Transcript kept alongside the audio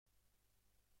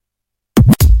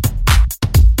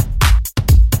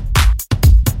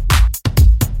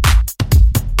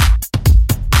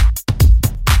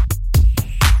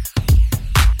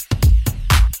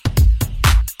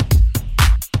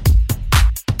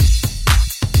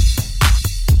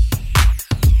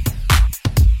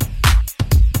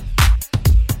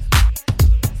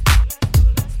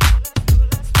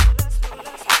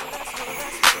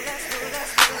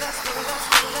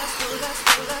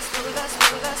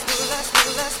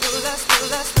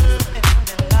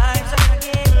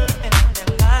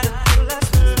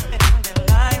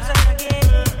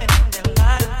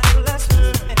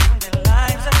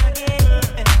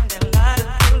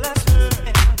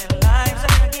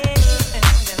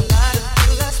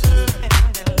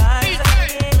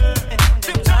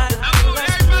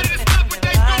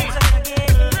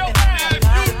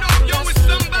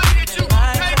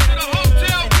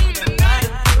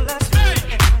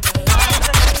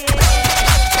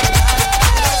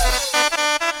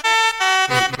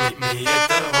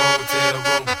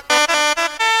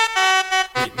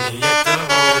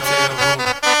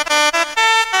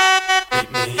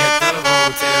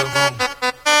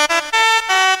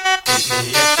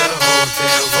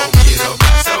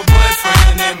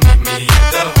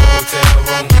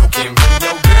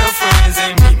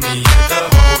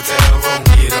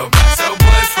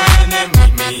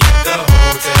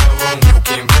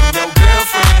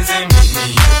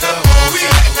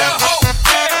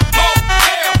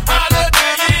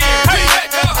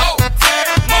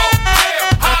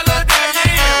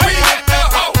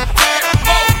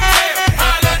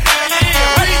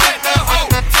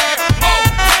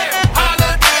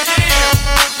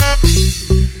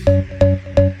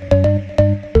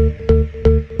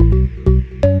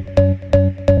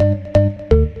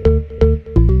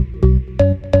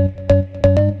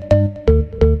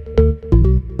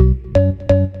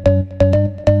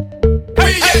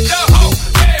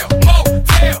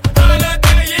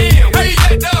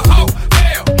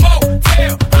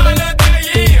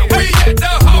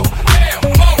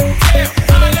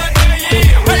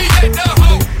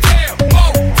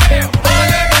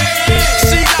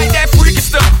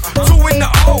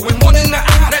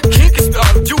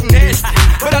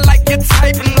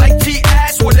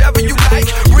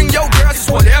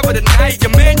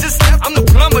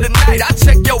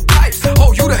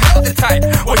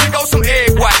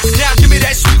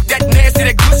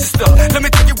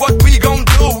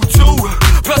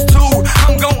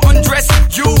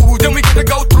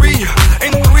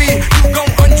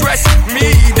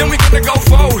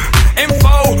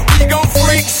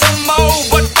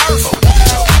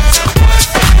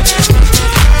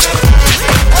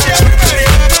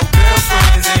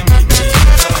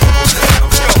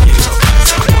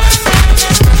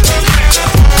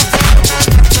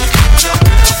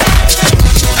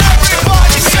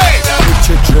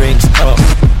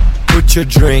Put your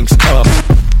drinks up.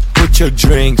 Put your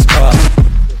drinks up.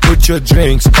 Put your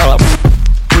drinks up.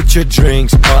 Put your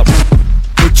drinks up.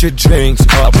 Put your drinks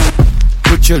up.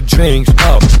 Put your drinks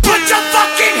up. Put your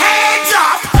fucking hands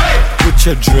up. Put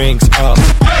your drinks up.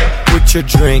 Put your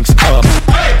drinks up.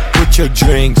 Put your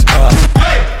drinks up.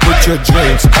 Put your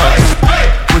drinks up.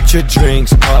 Put your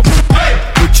drinks up.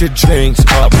 Put your drinks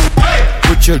up.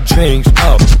 Put your drinks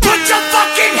up. Put your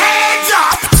fucking hands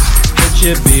up. Put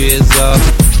your beers up.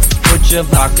 Put your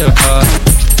vodka up.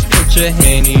 Put your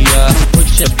Henny up. Put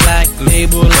your black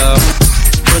label up.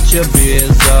 Put your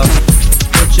beers up.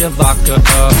 Put your vodka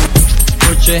up.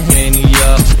 Put your Henny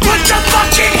up. Put your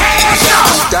fucking hands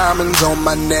up. Diamonds on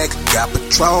my neck, got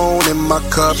Patron in my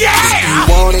cup. Yeah. If you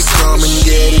want it, come and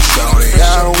get it, shorty.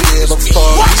 I don't give a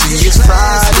fuck. See, it's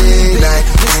Friday night,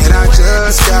 and I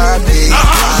just got paid.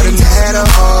 I done had a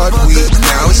hard week,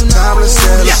 now it's time to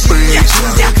celebrate.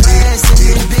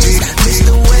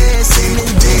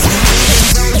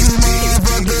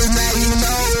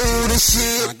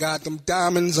 I got them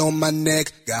diamonds on my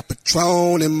neck, got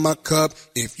Patron in my cup.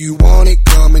 If you want it,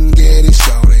 come and get it,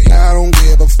 shorty. I don't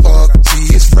give a fuck.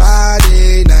 See, it's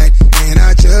Friday night, and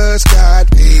I just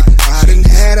got paid. I done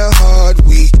had a hard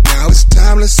week, now it's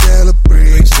time to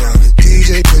celebrate.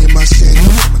 DJ play my shit,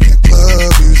 that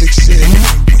club music shit.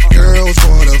 My girls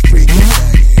wanna freak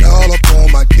it all up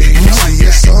on my dick. See,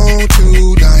 it's on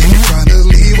tonight, trying to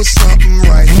leave with something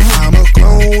right. I'm a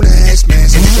grown ass man,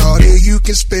 so shorty, you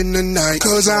can spend the night.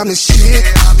 Cause I'm the shit,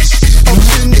 up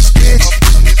in this bitch.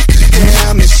 Yeah,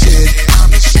 I'm the shit,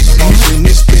 up in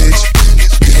this bitch.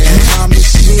 Yeah, I'm the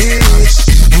shit,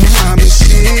 I'm the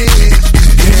shit.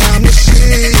 Yeah, I'm the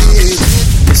shit.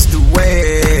 It's the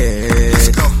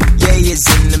West. Yeah, it's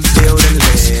in the building.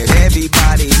 Let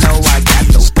everybody know I got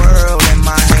the world in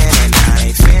my hand, and I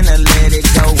ain't finna let it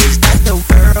go. Is that the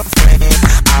girlfriend?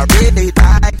 I really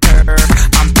like her.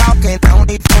 I'm talking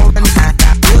only for a night.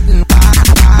 I wouldn't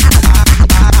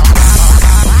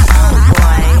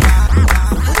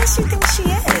Who does she think she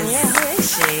is? Yeah, who is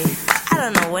she? I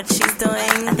don't know what she's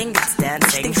doing. I think it's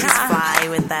dancing. She's fly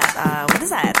with that, what is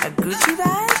that? A Gucci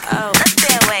bag? Oh, let's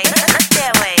stay away. Let's stay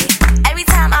away. Every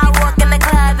time I walk in the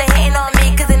club, they hating on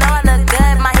me cause they know I look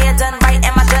good. My hair done right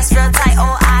and my dress real tight.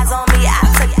 All eyes on me, I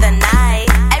took the night.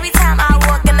 Every time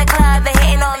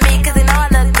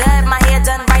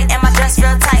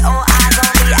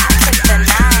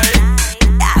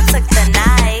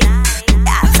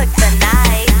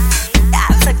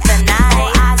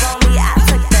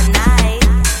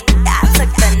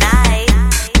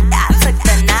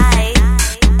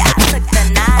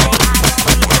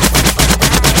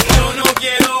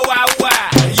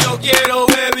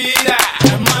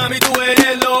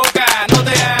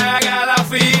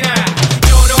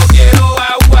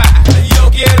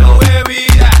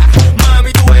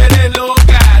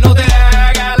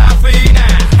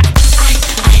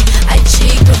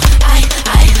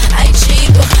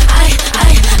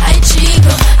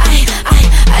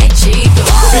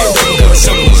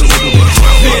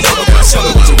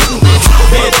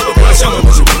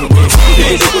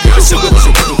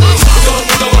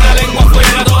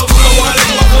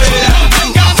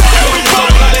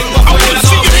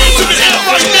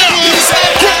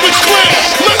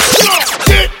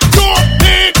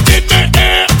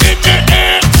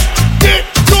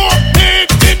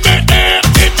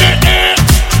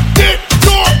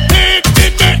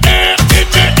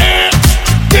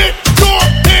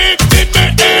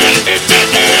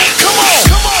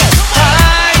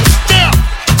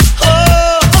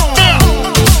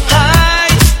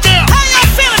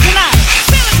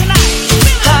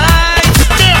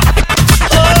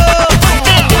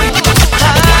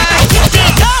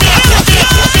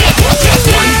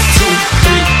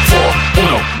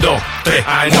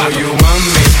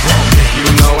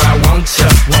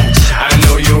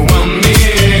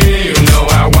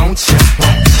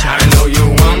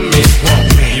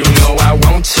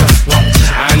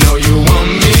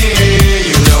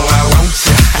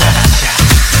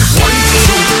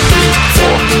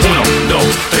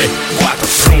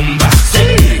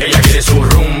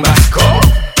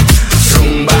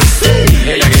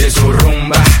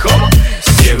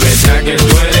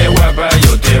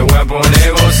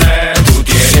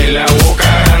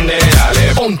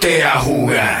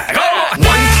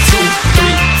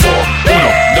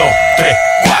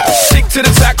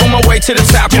right to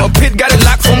the top. Pit got it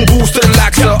locked from goose to the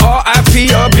lobster. R.I.P.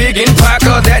 a big in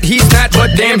Parker that he's not,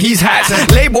 but damn he's hot.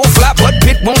 Label flop, but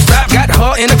Pit won't stop. Got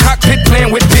her in the cockpit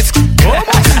playing with bits.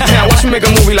 Now watch me make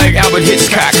a movie like Albert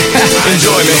Hitchcock.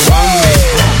 Enjoy me.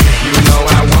 You know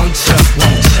I want you.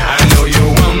 I know you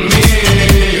want me.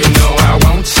 You know I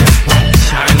want you.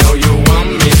 I know you want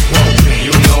me.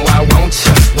 You know I want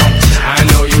you. I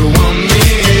know you want me.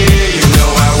 You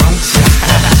know I want you.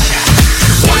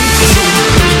 1, 2,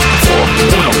 3, 4.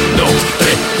 1, 2,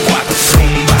 3, 4.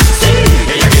 Rumba.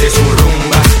 Ella quiere su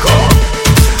rumba. Go.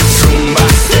 Rumba.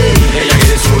 Ella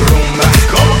quiere su rumba.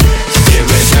 Go. Si es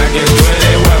verdad que tú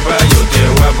eres guapa, yo te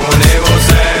voy a poner a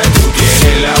gozar. Tú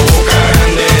tienes la boca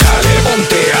grande, dale,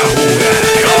 ponte a jugar.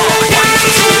 Go. 1,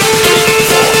 2, 3,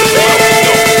 4. 1,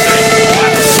 2,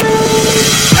 3,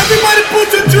 4. Everybody put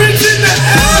your drinks in the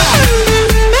air.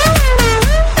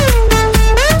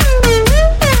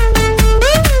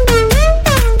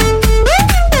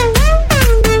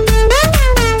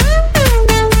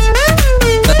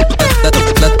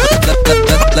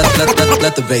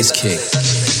 Let the bass kick.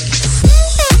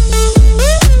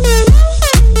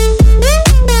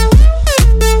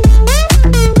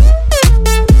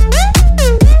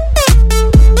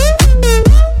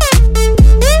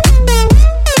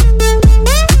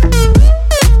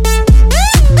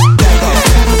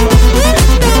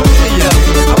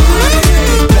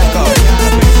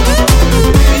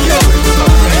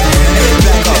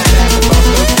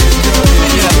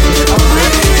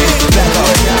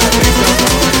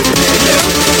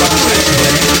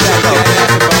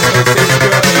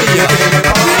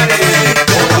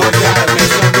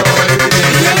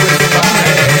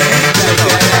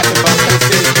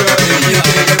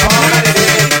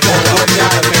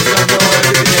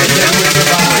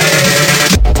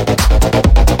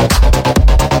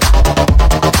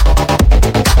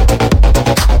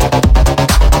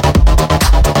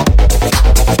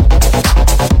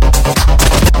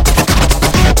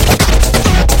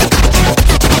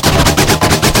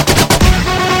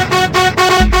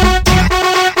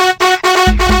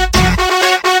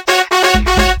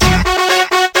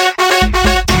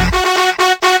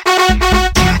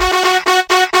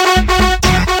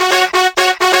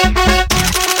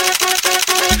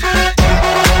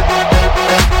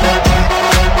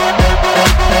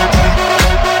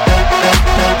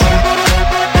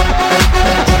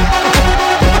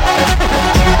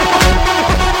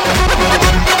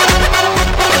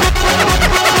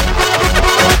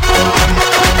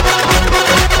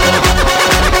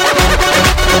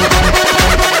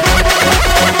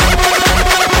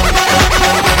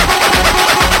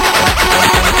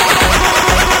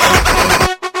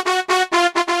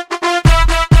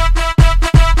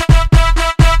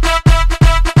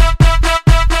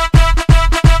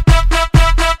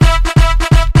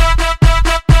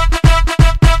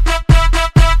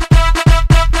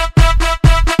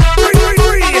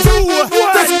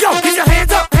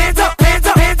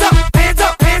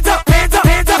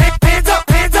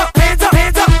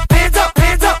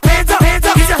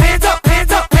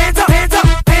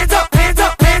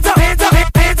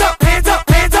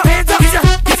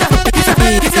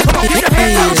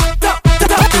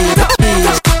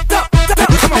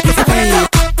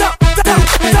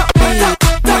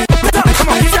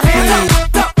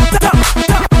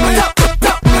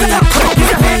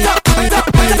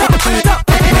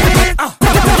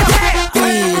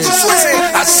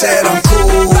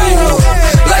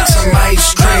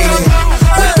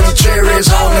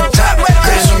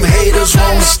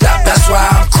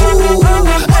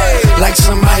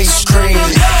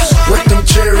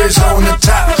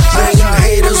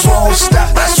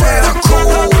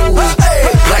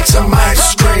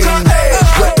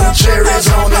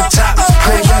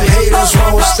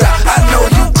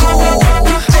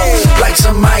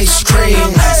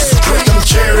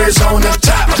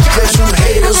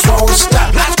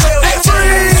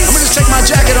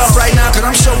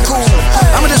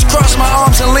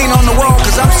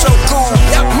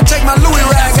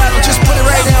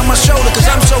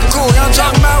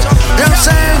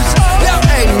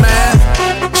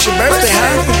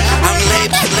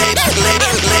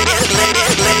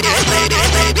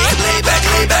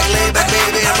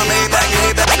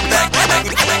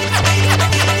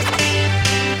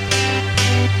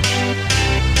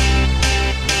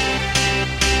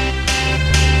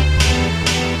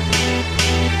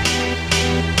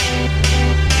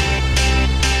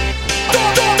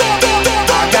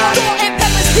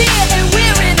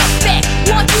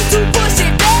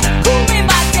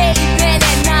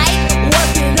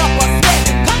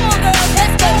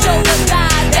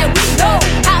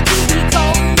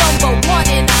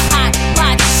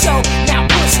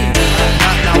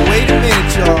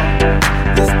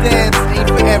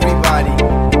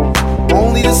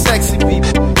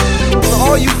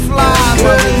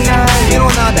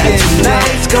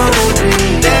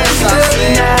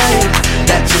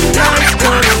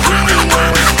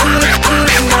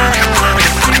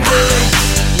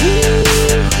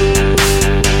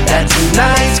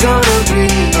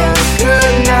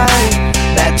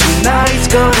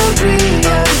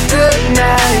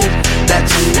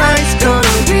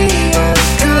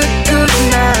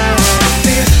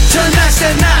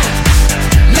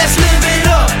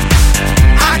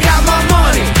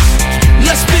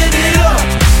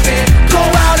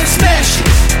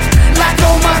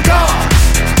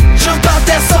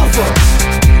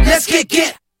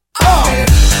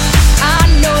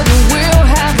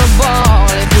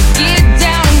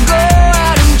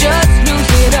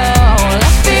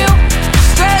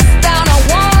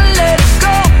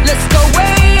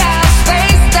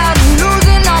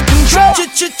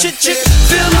 Fill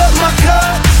up my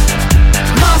cup,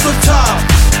 Mazel tov.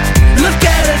 Look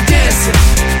at her dancing,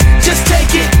 just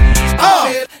take it off.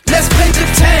 Let's paint the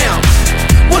town,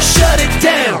 we'll shut it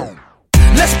down.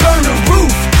 Let's burn the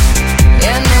roof,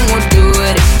 and then we'll do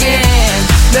it again.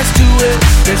 Let's do it,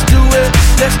 let's do it,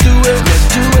 let's do it, let's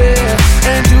do it,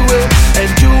 and do it, and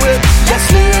do it. Let's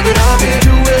live it up and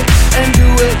do it, and do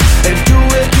it, and do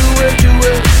it, do it, do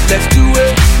it. Let's do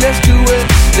it, let's do it,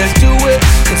 let's do it.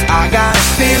 'Cause I got a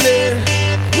feeling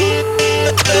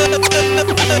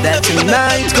that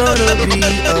tonight's gonna be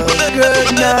a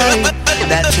good night.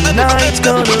 That tonight's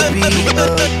gonna be a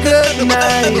good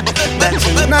night. That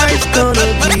tonight's gonna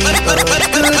be a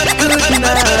good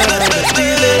night. I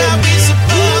feel it. What are we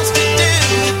supposed to do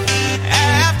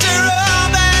after all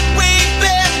that we've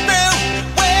been through?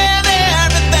 When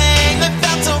everything that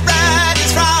felt so right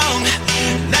is wrong.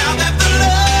 Now that the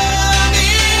love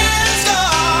is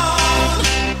gone,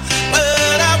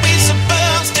 what are we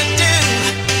supposed to do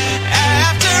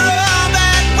after all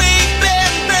that we've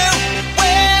been through?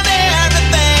 When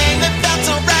everything that felt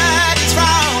so right is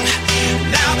wrong.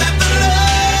 Now that the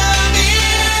love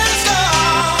is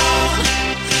gone,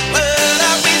 what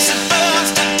are we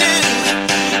supposed to do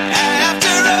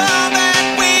after all that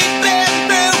we've been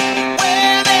through?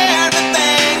 When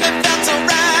everything that felt so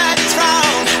right is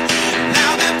wrong.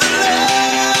 Now that the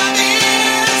love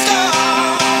is gone.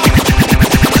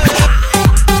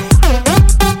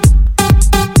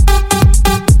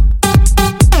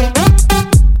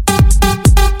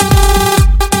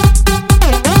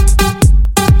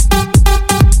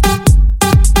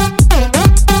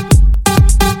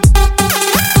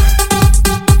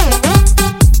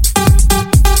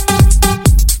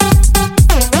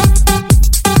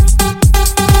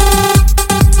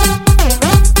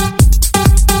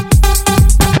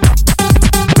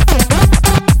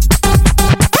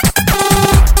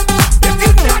 If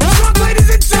you're not drunk, ladies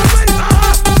and gentlemen,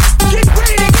 get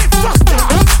ready to get fucked up.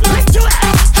 Let's do it.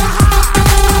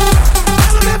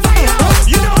 LMFAO,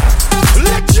 you know it.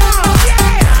 Let John,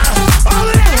 yeah. All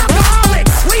of that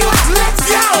alcoholics, we want let's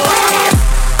go.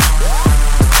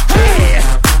 Hey,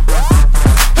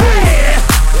 hey, hey,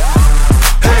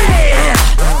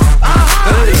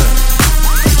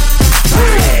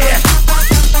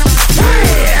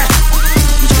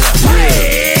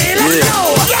 let's go.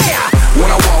 Yeah. When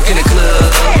I walk in the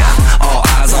club, all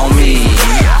eyes on me.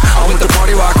 I'm with the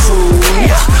party rock crew,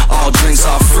 all drinks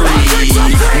are free.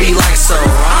 We like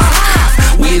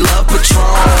Ciroc, we love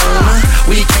Patron.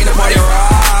 We came to party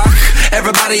rock,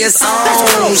 everybody is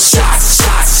on. Shots,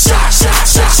 shots, shots,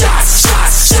 shots, shots, shots,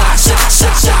 shots, shots,